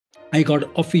I got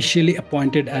officially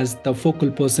appointed as the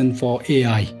focal person for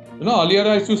AI. Earlier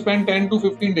I used to spend 10 to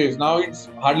 15 days. Now it's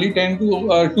hardly 10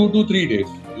 to 2 to 3 days.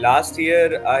 Last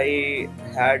year I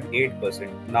had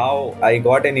 8%. Now I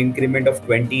got an increment of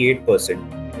 28%.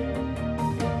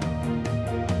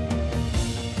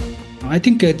 I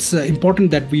think it's important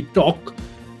that we talk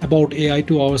about AI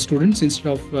to our students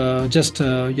instead of just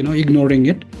ignoring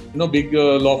it. Big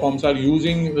law firms are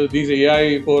using these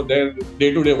AI for their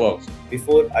day-to-day works.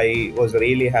 Before, I was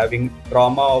really having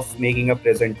trauma of making a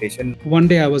presentation. One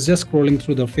day I was just scrolling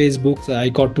through the Facebook. I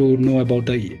got to know about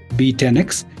the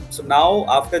Be10x. So now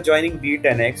after joining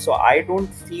Be10x, so I don't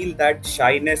feel that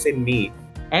shyness in me.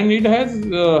 And it has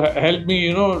helped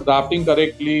me, drafting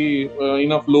correctly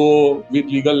in a flow with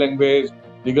legal language,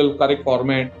 legal correct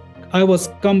format. I was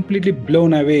completely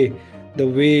blown away the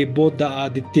way both the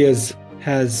Adityas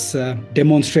has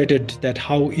demonstrated that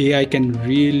how AI can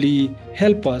really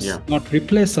help us, not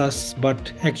replace us,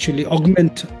 but actually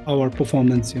augment our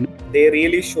performance. They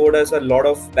really showed us a lot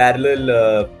of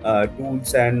parallel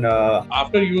tools, and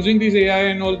after using this AI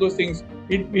and all those things,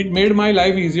 it made my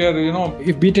life easier.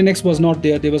 If Be10x was not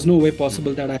there, there was no way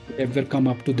possible that I would ever come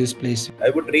up to this place.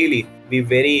 I would really be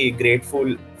very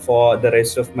grateful for the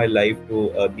rest of my life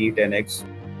to Be10x.